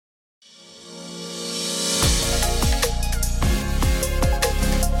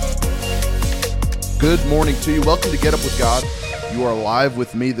Good morning to you. Welcome to Get Up with God. You are live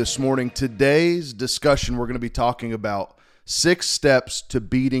with me this morning. Today's discussion, we're going to be talking about 6 steps to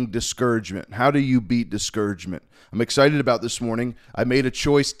beating discouragement. How do you beat discouragement? I'm excited about this morning. I made a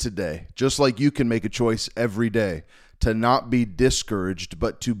choice today, just like you can make a choice every day, to not be discouraged,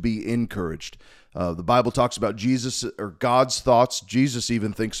 but to be encouraged. The Bible talks about Jesus or God's thoughts. Jesus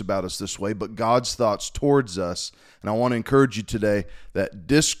even thinks about us this way, but God's thoughts towards us. And I want to encourage you today that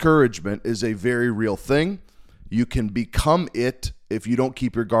discouragement is a very real thing. You can become it if you don't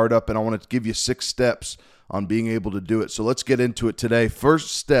keep your guard up. And I want to give you 6 steps on being able to do it. So let's get into it today.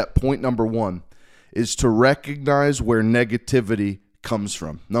 First step, point number 1, is to recognize where negativity comes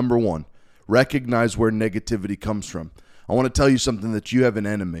from. Number 1, recognize where negativity comes from. I want to tell you something, that you have an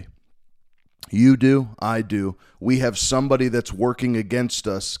enemy. You do, I do. We have somebody that's working against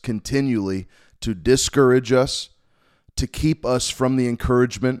us continually to discourage us, to keep us from the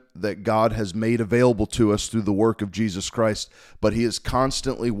encouragement that God has made available to us through the work of Jesus Christ. But he is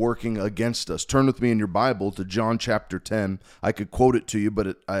constantly working against us. Turn with me in your Bible to John chapter 10. I could quote it to you,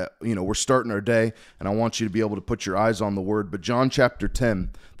 but we're starting our day, and I want you to be able to put your eyes on the word. But John chapter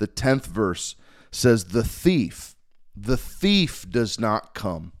 10, the 10th verse says, the thief does not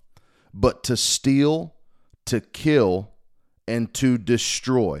come but to steal, to kill, and to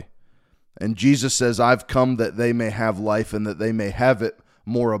destroy. And Jesus says, I've come that they may have life and that they may have it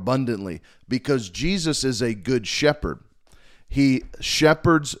more abundantly. Because Jesus is a good shepherd. He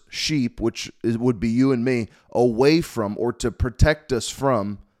shepherds sheep, which would be you and me, away from, or to protect us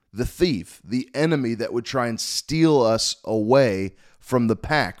from, the thief, the enemy that would try and steal us away from the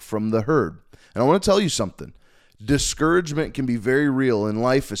pack, from the herd. And I want to tell you something. Discouragement can be very real in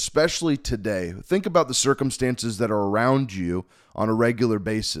life, especially today. Think about the circumstances that are around you on a regular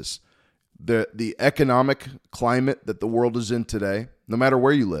basis. The economic climate that the world is in today, no matter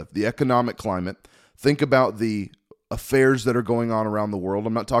where you live, the economic climate. Think about the affairs that are going on around the world.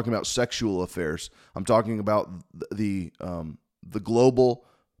 I'm not talking about sexual affairs. I'm talking about the global,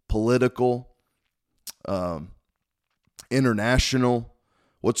 political, international,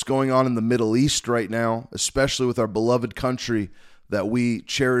 what's going on in the Middle East right now, especially with our beloved country that we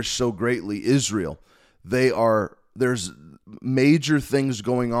cherish so greatly, Israel. There's major things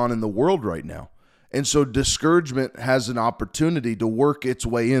going on in the world right now. And so discouragement has an opportunity to work its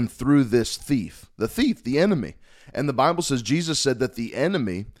way in through this thief, the enemy. And the Bible says, Jesus said that the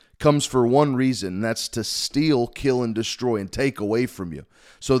enemy comes for one reason, and that's to steal, kill, and destroy, and take away from you.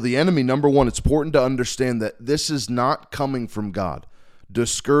 So the enemy, number 1, it's important to understand that this is not coming from God.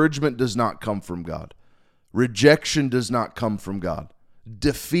 Discouragement does not come from God. Rejection does not come from God.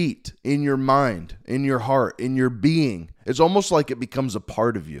 Defeat in your mind, in your heart, in your being, it's almost like it becomes a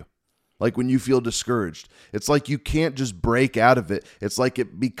part of you. Like when you feel discouraged, it's like you can't just break out of it. It's like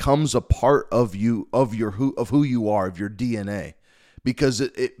it becomes a part of you, of who you are, of your DNA, because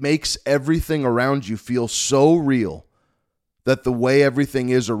it makes everything around you feel so real, that the way everything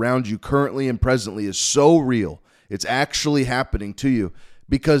is around you currently and presently is so real. It's actually happening to you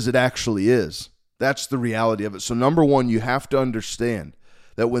because it actually is. That's the reality of it. So number 1, you have to understand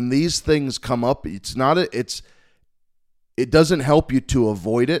that when these things come up, it doesn't help you to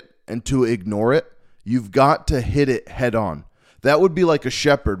avoid it and to ignore it. You've got to hit it head on. That would be like a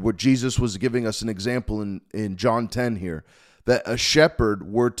shepherd, what Jesus was giving us an example in John 10 here, that a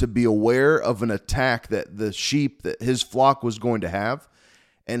shepherd were to be aware of an attack that the sheep, that his flock was going to have,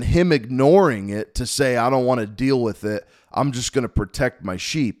 and him ignoring it to say, I don't want to deal with it, I'm just going to protect my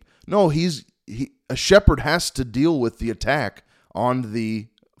sheep. No, a shepherd has to deal with the attack on the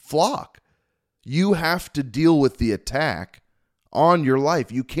flock. You have to deal with the attack on your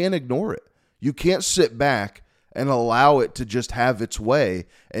life. You can't ignore it. You can't sit back and allow it to just have its way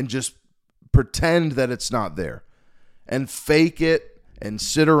and just pretend that it's not there and fake it and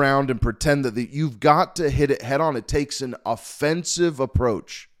sit around and pretend that you've got to hit it head on. It takes an offensive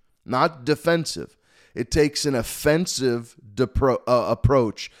approach, not defensive. It takes an offensive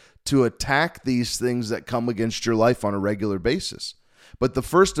approach to attack these things that come against your life on a regular basis. But the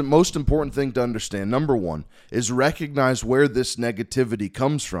first and most important thing to understand, number 1, is recognize where this negativity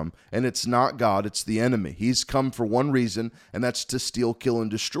comes from. And it's not God, it's the enemy. He's come for one reason, and that's to steal, kill, and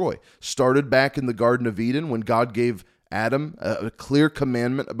destroy. Started back in the Garden of Eden when God gave Adam a clear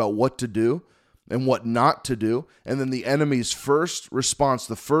commandment about what to do and what not to do. And then the enemy's first response,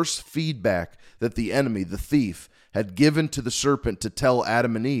 the first feedback that the enemy, the thief, had given to the serpent to tell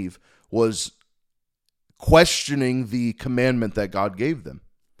Adam and Eve was questioning the commandment that God gave them.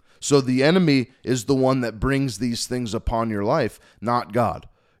 So the enemy is the one that brings these things upon your life, not God.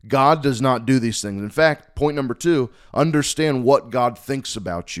 God does not do these things. In fact, point number 2, understand what God thinks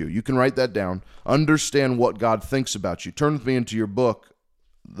about you. You can write that down. Understand what God thinks about you. Turn with me into your book,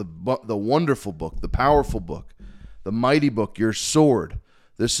 the wonderful book, the powerful book, the mighty book, your sword.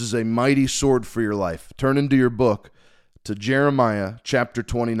 This is a mighty sword for your life. Turn into your book to Jeremiah chapter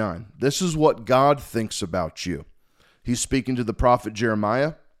 29. This is what God thinks about you. He's speaking to the prophet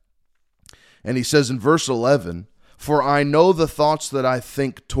Jeremiah, and he says in verse 11, "For I know the thoughts that I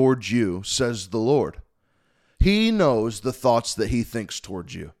think towards you, says the Lord." He knows the thoughts that he thinks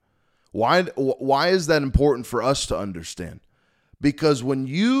towards you. Why is that important for us to understand? Because when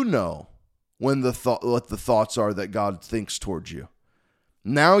you know what the thoughts are that God thinks towards you,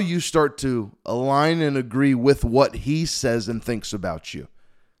 now you start to align and agree with what he says and thinks about you.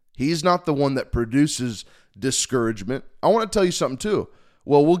 He's not the one that produces discouragement. I want to tell you something too.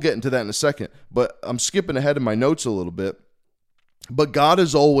 Well, we'll get into that in a second, but I'm skipping ahead in my notes a little bit. But God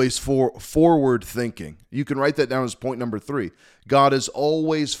is always forward thinking. You can write that down as point number 3. God is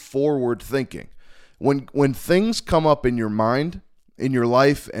always forward thinking. When things come up in your mind, in your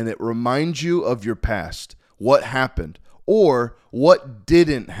life, and it reminds you of your past, what happened, or what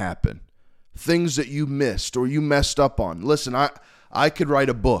didn't happen, things that you missed or you messed up on. Listen, I could write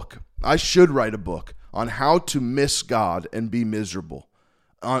a book. I should write a book on how to miss God and be miserable.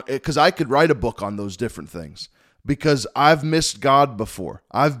 Because I could write a book on those different things. Because I've missed God before.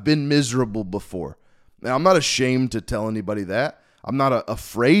 I've been miserable before. Now, I'm not ashamed to tell anybody that. I'm not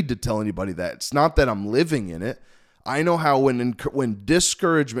afraid to tell anybody that. It's not that I'm living in it. I know how when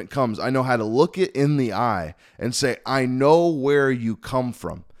discouragement comes, I know how to look it in the eye and say, I know where you come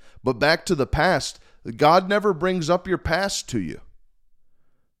from. But back to the past, God never brings up your past to you.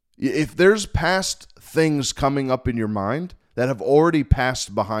 If there's past things coming up in your mind that have already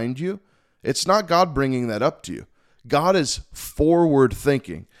passed behind you, it's not God bringing that up to you. God is forward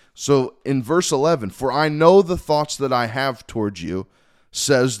thinking. So in verse 11, "For I know the thoughts that I have towards you,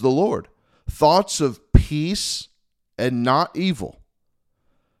 says the Lord, thoughts of peace and not evil,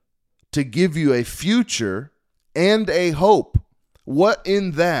 to give you a future and a hope." What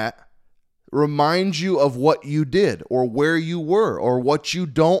in that reminds you of what you did or where you were or what you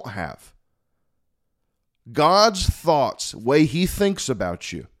don't have? God's thoughts, way he thinks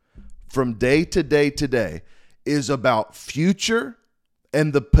about you from day to day to day, is about future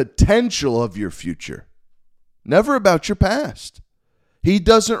and the potential of your future. Never about your past. He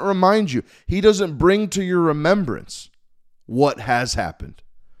doesn't remind you. He doesn't bring to your remembrance what has happened.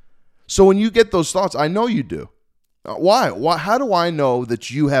 So when you get those thoughts, I know you do. Why? How do I know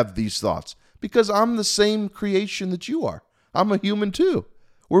that you have these thoughts? Because I'm the same creation that you are. I'm a human too.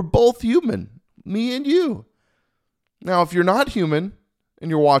 We're both human, me and you. Now, if you're not human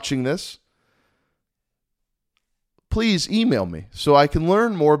and you're watching this, please email me so I can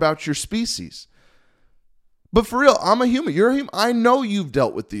learn more about your species. But for real, I'm a human. You're a human. I know you've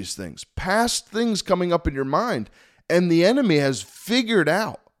dealt with these things, past things coming up in your mind, and the enemy has figured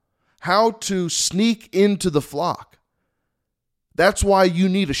out how to sneak into the flock. That's why you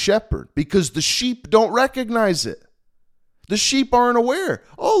need a shepherd, because the sheep don't recognize it. The sheep aren't aware.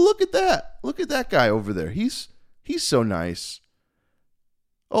 Oh, look at that. Look at that guy over there. He's so nice.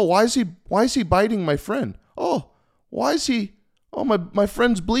 Oh, why is he biting my friend? Oh, why is he? Oh, my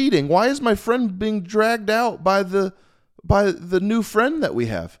friend's bleeding. Why is my friend being dragged out by the new friend that we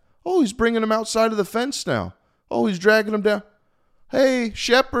have? Oh, he's bringing him outside of the fence now. Oh, he's dragging him down. Hey,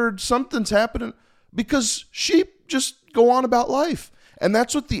 shepherd, something's happening. Because sheep just go on about life. And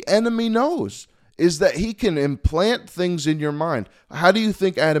that's what the enemy knows, is that he can implant things in your mind. How do you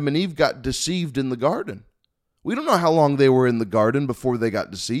think Adam and Eve got deceived in the garden? We don't know how long they were in the garden before they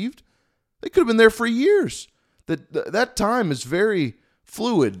got deceived. They could have been there for years. That time is very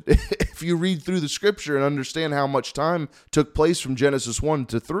fluid if you read through the scripture and understand how much time took place from Genesis 1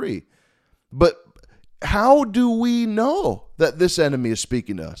 to 3. But how do we know that this enemy is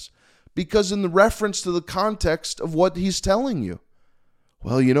speaking to us? Because in the reference to the context of what he's telling you.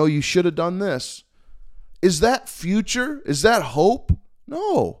 Well, you should have done this. Is that future? Is that hope?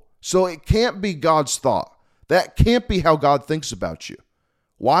 No. So it can't be God's thought. That can't be how God thinks about you.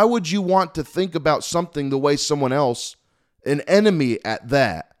 Why would you want to think about something the way someone else, an enemy at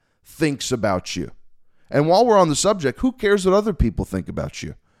that, thinks about you? And while we're on the subject, who cares what other people think about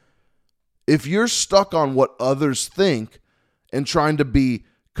you? If you're stuck on what others think and trying to be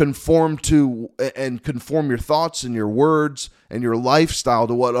conformed to and conform your thoughts and your words and your lifestyle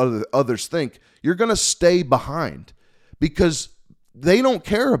to what others think, you're going to stay behind because they don't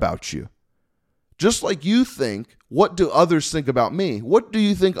care about you. Just like you think, what do others think about me? What do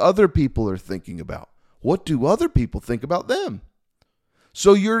you think other people are thinking about? What do other people think about them?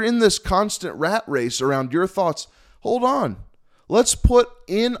 So you're in this constant rat race around your thoughts. Hold on. Let's put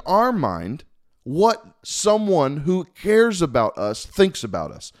in our mind what someone who cares about us thinks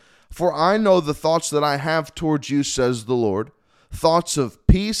about us. For I know the thoughts that I have towards you, says the Lord, thoughts of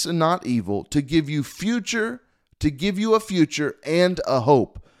peace and not evil, to give you a future and a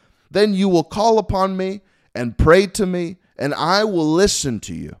hope. Then you will call upon me and pray to me, and I will listen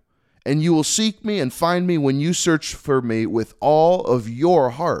to you. And you will seek me and find me when you search for me with all of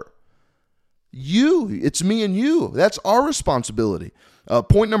your heart. It's me and you. That's our responsibility.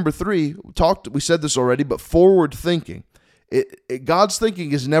 Point number 3, we said this already, but forward thinking. God's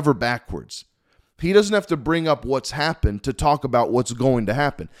thinking is never backwards. He doesn't have to bring up what's happened to talk about what's going to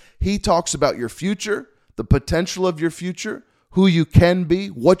happen. He talks about your future, the potential of your future, who you can be,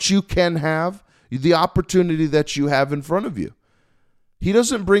 what you can have, the opportunity that you have in front of you. He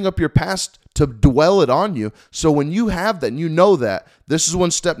doesn't bring up your past to dwell it on you. So when you have that and you know that, this is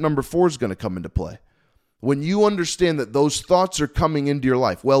when step number 4 is going to come into play. When you understand that those thoughts are coming into your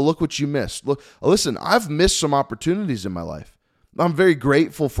life, well, look what you missed. Listen, I've missed some opportunities in my life. I'm very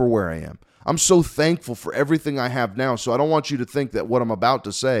grateful for where I am. I'm so thankful for everything I have now. So I don't want you to think that what I'm about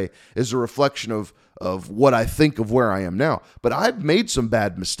to say is a reflection of what I think of where I am now. But I've made some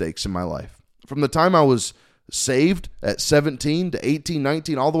bad mistakes in my life. From the time I was saved at 17 to 18,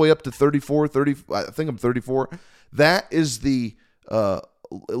 19, all the way up to 34, 30, I think I'm 34. That is the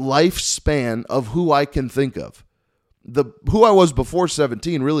lifespan of who I can think of. Who I was before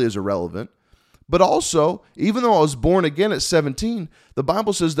 17 really is irrelevant. But also, even though I was born again at 17, the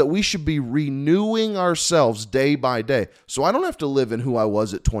Bible says that we should be renewing ourselves day by day. So I don't have to live in who I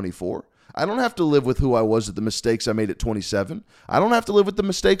was at 24. I don't have to live with who I was at the mistakes I made at 27. I don't have to live with the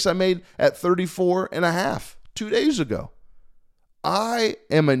mistakes I made at 34 and a half, 2 days ago. I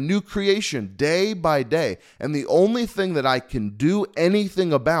am a new creation day by day. And the only thing that I can do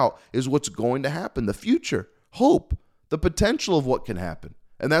anything about is what's going to happen, the future, hope, the potential of what can happen.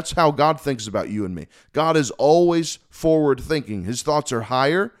 And that's how God thinks about you and me. God is always forward thinking. His thoughts are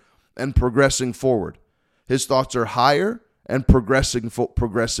higher and progressing forward. His thoughts are higher and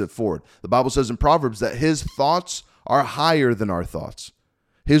progressive forward. The Bible says in Proverbs that his thoughts are higher than our thoughts.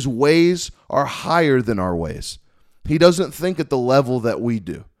 His ways are higher than our ways. He doesn't think at the level that we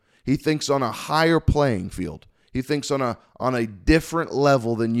do. He thinks on a higher playing field. He thinks on a different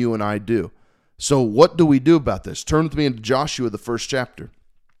level than you and I do. So what do we do about this? Turn with me into Joshua, the 1st chapter.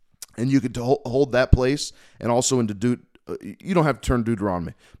 And you could hold that place and also into you don't have to turn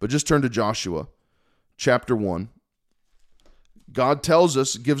Deuteronomy, but just turn to Joshua chapter 1. God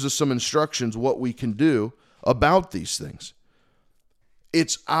gives us some instructions what we can do about these things.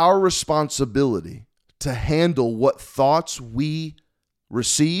 It's our responsibility to handle what thoughts we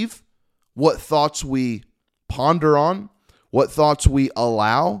receive, what thoughts we ponder on, what thoughts we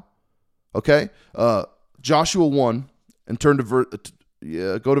allow. Okay? Joshua 1, and turn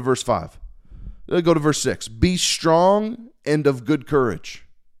to go to verse 5. Go to verse 6. Be strong and of good courage.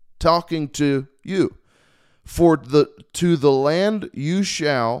 Talking to you. For the land you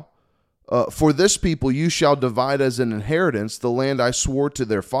shall, for this people you shall divide as an inheritance the land I swore to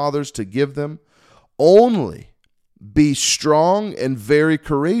their fathers to give them. Only be strong and very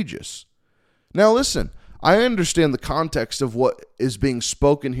courageous. Now listen, I understand the context of what is being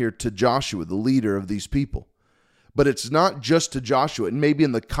spoken here to Joshua, the leader of these people. But it's not just to Joshua. It may be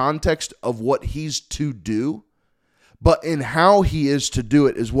in the context of what he's to do, but in how he is to do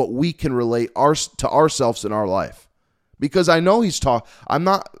it is what we can relate to ourselves in our life. Because I know I'm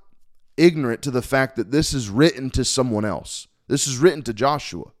not ignorant to the fact that this is written to someone else. This is written to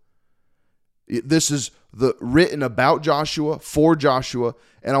Joshua. This is written about Joshua, for Joshua.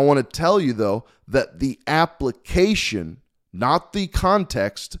 And I want to tell you, though, that the application, not the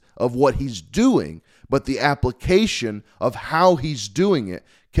context of what he's doing, but the application of how he's doing it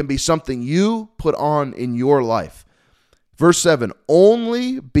can be something you put on in your life. Verse 7,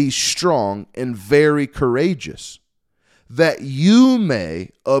 only be strong and very courageous, that you may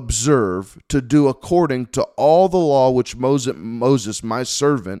observe to do according to all the law which Moses, my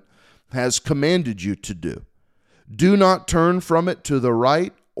servant, has commanded you to do. Do not turn from it to the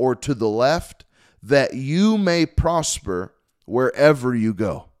right or to the left, that you may prosper wherever you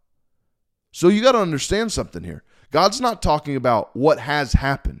go. So you got to understand something here. God's not talking about what has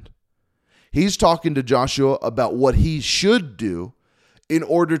happened. He's talking to Joshua about what he should do in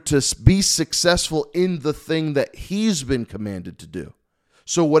order to be successful in the thing that he's been commanded to do.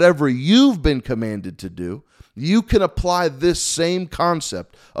 So whatever you've been commanded to do, you can apply this same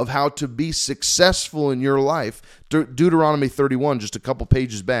concept of how to be successful in your life. Deuteronomy 31, just a couple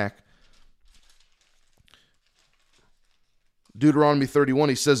pages back. Deuteronomy 31,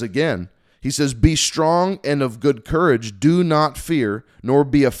 he says again, he says, be strong and of good courage. Do not fear, nor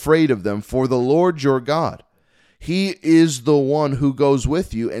be afraid of them, for the Lord your God, he is the one who goes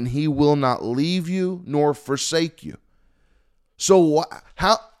with you, and he will not leave you nor forsake you. So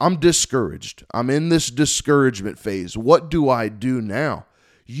how I'm discouraged. I'm in this discouragement phase. What do I do now?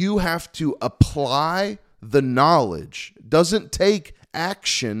 You have to apply the knowledge. It doesn't take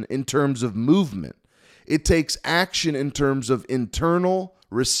action in terms of movement. It takes action in terms of internal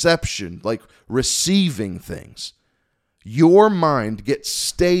reception, like receiving things. Your mind gets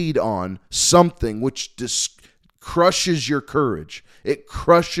stayed on something which crushes your courage. It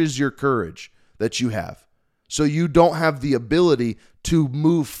crushes your courage that you have. So you don't have the ability to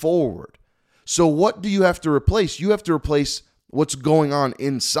move forward. So what do you have to replace? You have to replace what's going on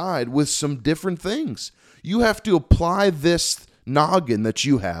inside with some different things. You have to apply this noggin that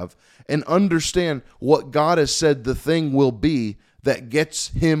you have and understand what God has said the thing will be that gets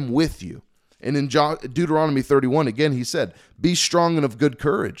him with you. And in Deuteronomy 31, again, he said, be strong and of good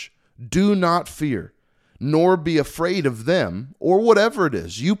courage. Do not fear, nor be afraid of them, or whatever it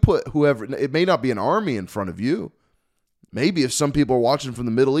is. You put whoever, it may not be an army in front of you. Maybe if some people are watching from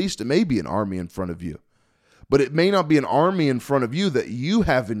the Middle East, it may be an army in front of you. But it may not be an army in front of you that you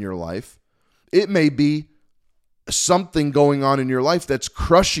have in your life. It may be something going on in your life that's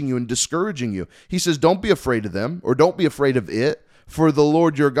crushing you and discouraging you. He says, don't be afraid of them, or don't be afraid of it, for the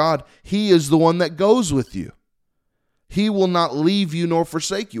Lord your God, he is the one that goes with you. He will not leave you nor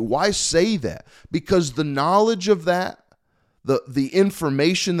forsake you. Why say that? Because the knowledge of that, the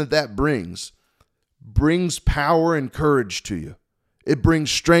information that brings power and courage to you. It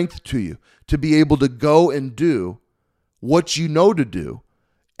brings strength to you to be able to go and do what you know to do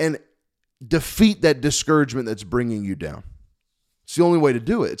and defeat that discouragement that's bringing you down. It's the only way to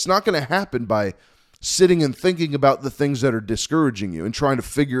do it. It's not going to happen by sitting and thinking about the things that are discouraging you and trying to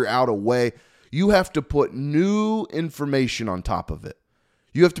figure out a way. You have to put new information on top of it.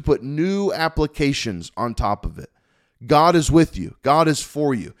 You have to put new applications on top of it. God is with you. God is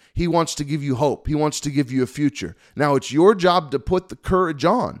for you. He wants to give you hope. He wants to give you a future. Now it's your job to put the courage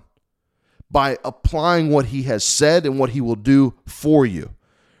on by applying what he has said and what he will do for you.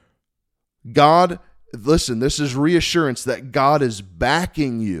 God, listen, this is reassurance that God is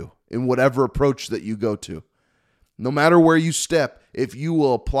backing you in whatever approach that you go to. No matter where you step, if you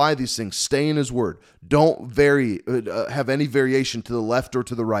will apply these things, stay in his word. Don't have any variation to the left or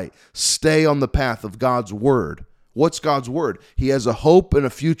to the right. Stay on the path of God's word. What's God's word? He has a hope and a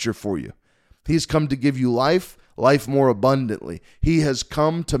future for you. He's come to give you life more abundantly. He has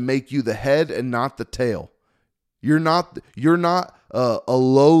come to make you the head and not the tail. You're not a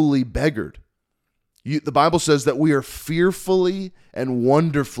lowly beggar. The Bible says that we are fearfully and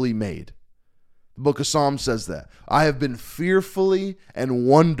wonderfully made. The book of Psalms says that. I have been fearfully and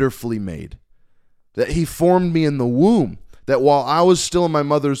wonderfully made. That he formed me in the womb. That while I was still in my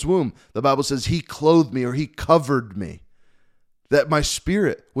mother's womb, the Bible says he clothed me or he covered me. That my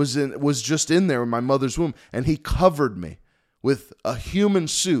spirit was just in there in my mother's womb, and he covered me with a human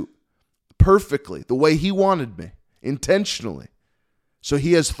suit perfectly, the way he wanted me, intentionally. So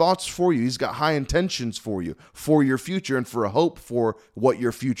he has thoughts for you. He's got high intentions for you, for your future, and for a hope for what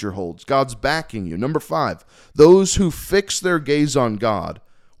your future holds. God's backing you. Number 5, those who fix their gaze on God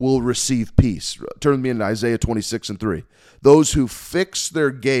will receive peace. Turn with me into Isaiah 26:3. Those who fix their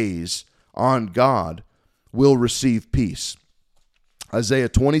gaze on God will receive peace. Isaiah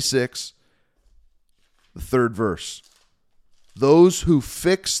 26, the 3rd verse. Those who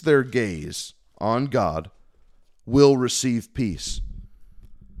fix their gaze on God will receive peace.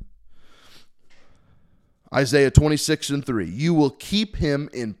 Isaiah 26:3. You will keep him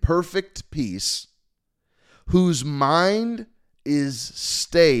in perfect peace, whose mind is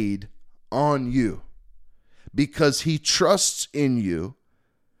stayed on you, because he trusts in you.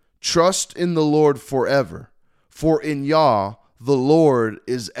 Trust in the Lord forever, for in Yah the Lord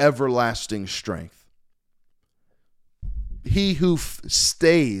is everlasting strength. He who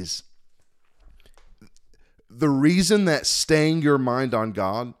stays. The reason that staying your mind on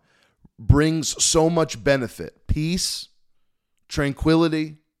God brings so much benefit, peace,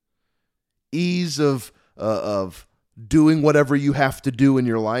 tranquility, ease of doing whatever you have to do in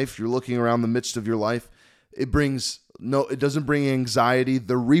your life. You're looking around the midst of your life. It doesn't bring anxiety.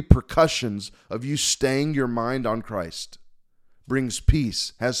 The repercussions of you staying your mind on Christ brings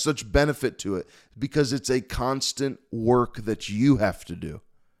peace, has such benefit to it because it's a constant work that you have to do.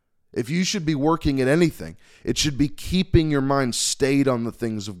 If you should be working at anything, it should be keeping your mind stayed on the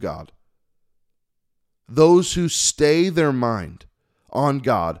things of God. Those who stay their mind on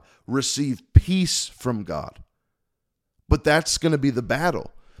God receive peace from God. But that's going to be the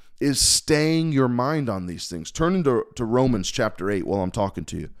battle, is staying your mind on these things. Turn into Romans chapter 8 while I'm talking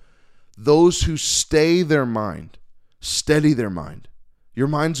to you. Those who stay their mind, steady their mind. Your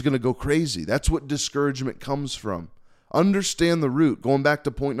mind's going to go crazy. That's what discouragement comes from. Understand the root. Going back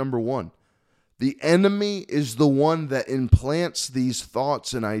to point number 1. The enemy is the one that implants these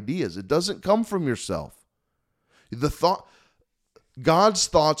thoughts and ideas. It doesn't come from yourself. God's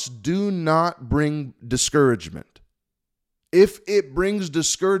thoughts do not bring discouragement. If it brings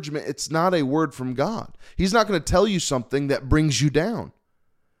discouragement, it's not a word from God. He's not going to tell you something that brings you down.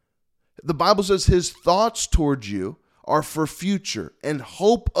 The Bible says his thoughts towards you are for future and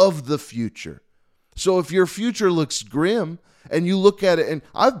hope of the future. So if your future looks grim and you look at it, and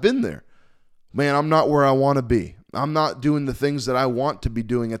I've been there, man, I'm not where I want to be. I'm not doing the things that I want to be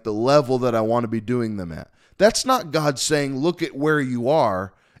doing at the level that I want to be doing them at. That's not God saying, look at where you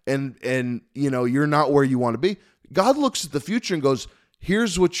are and you're not where you want to be. God looks at the future and goes,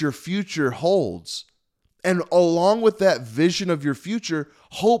 here's what your future holds. And along with that vision of your future,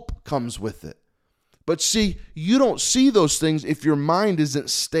 hope comes with it. But see, you don't see those things if your mind isn't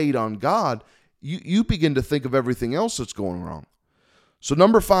stayed on God. You begin to think of everything else that's going wrong. So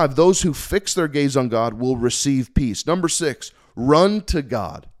number 5, those who fix their gaze on God will receive peace. Number 6, run to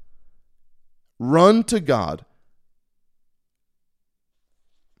God. Run to God.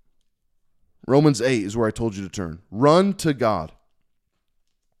 Romans 8 is where I told you to turn. Run to God.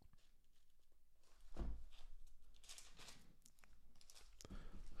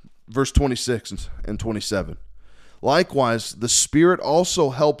 Verse 26 and 27. Likewise, the Spirit also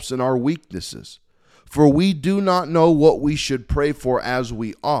helps in our weaknesses, for we do not know what we should pray for as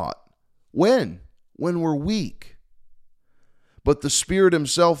we ought. When? When we're weak. But the Spirit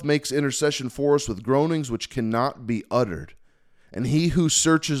himself makes intercession for us with groanings which cannot be uttered. And he who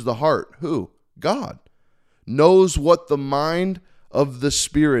searches the heart, who? God, knows what the mind of the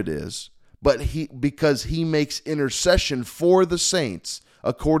Spirit is, because he makes intercession for the saints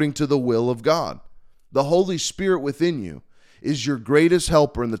according to the will of God. The Holy Spirit within you is your greatest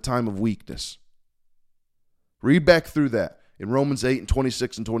helper in the time of weakness. Read back through that in Romans 8 and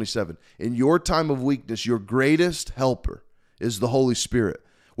 26 and 27. In your time of weakness, your greatest helper is the Holy Spirit,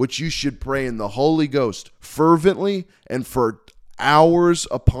 which you should pray in the Holy Ghost fervently and for hours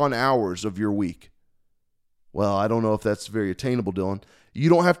upon hours of your week. Well, I don't know if that's very attainable, Dylan. You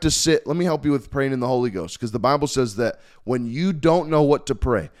don't have to sit. Let me help you with praying in the Holy Ghost, because the Bible says that when you don't know what to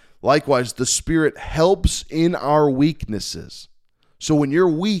pray, likewise, the Spirit helps in our weaknesses. So when you're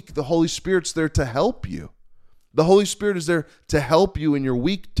weak, the Holy Spirit's there to help you. The Holy Spirit is there to help you in your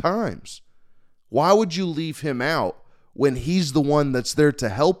weak times. Why would you leave him out when he's the one that's there to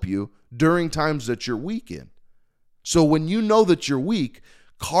help you during times that you're weak in? So when you know that you're weak,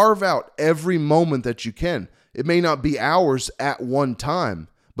 carve out every moment that you can. It may not be hours at one time,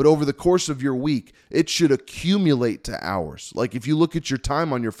 but over the course of your week, it should accumulate to hours. Like if you look at your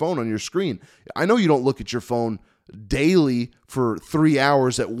time on your phone, on your screen, I know you don't look at your phone daily for 3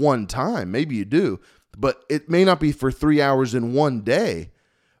 hours at one time. Maybe you do, but it may not be for 3 hours in one day,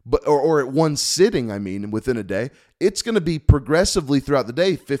 but or at one sitting, within a day. It's going to be progressively throughout the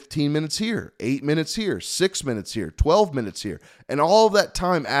day, 15 minutes here, 8 minutes here, 6 minutes here, 12 minutes here. And all of that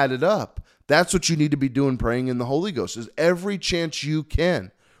time added up, that's what you need to be doing praying in the Holy Ghost, is every chance you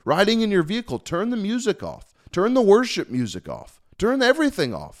can. Riding in your vehicle, turn the music off. Turn the worship music off. Turn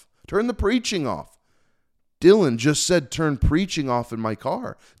everything off. Turn the preaching off. Dylan just said turn preaching off in my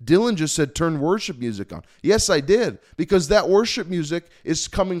car. Dylan just said turn worship music on. Yes, I did, because that worship music is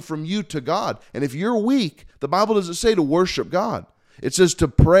coming from you to God. And if you're weak, the Bible doesn't say to worship God. It says to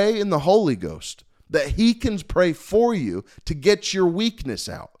pray in the Holy Ghost, that he can pray for you to get your weakness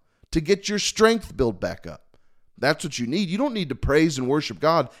out, to get your strength built back up. That's what you need. You don't need to praise and worship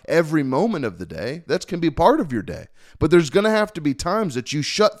God every moment of the day. That can be part of your day. But there's going to have to be times that you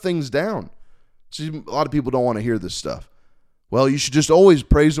shut things down. See, a lot of people don't want to hear this stuff. Well, you should just always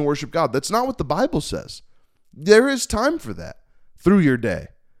praise and worship God. That's not what the Bible says. There is time for that through your day.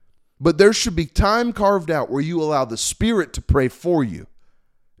 But there should be time carved out where you allow the Spirit to pray for you,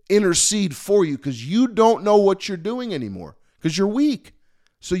 intercede for you, because you don't know what you're doing anymore, because you're weak.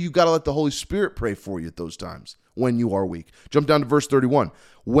 So you've got to let the Holy Spirit pray for you at those times when you are weak. Jump down to verse 31.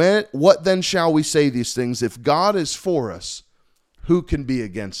 What then shall we say these things? If God is for us, who can be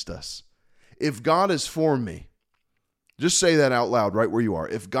against us? If God is for me, just say that out loud right where you are.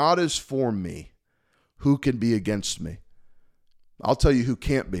 If God is for me, who can be against me? I'll tell you who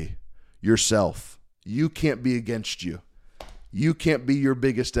can't be. Yourself. You can't be against you. You can't be your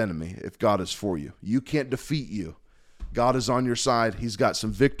biggest enemy if God is for you. You can't defeat you. God is on your side. He's got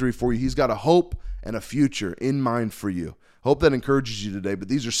some victory for you. He's got a hope and a future in mind for you. Hope that encourages you today, but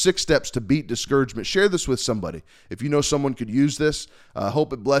these are 6 steps to beat discouragement. Share this with somebody. If you know someone could use this,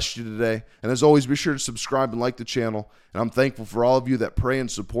 hope it blessed you today. And as always, be sure to subscribe and like the channel. And I'm thankful for all of you that pray and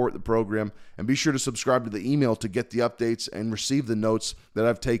support the program. And be sure to subscribe to the email to get the updates and receive the notes that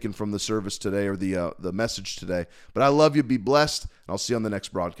I've taken from the service today or the message today. But I love you. Be blessed. And I'll see you on the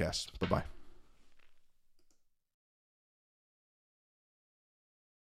next broadcast. Bye-bye.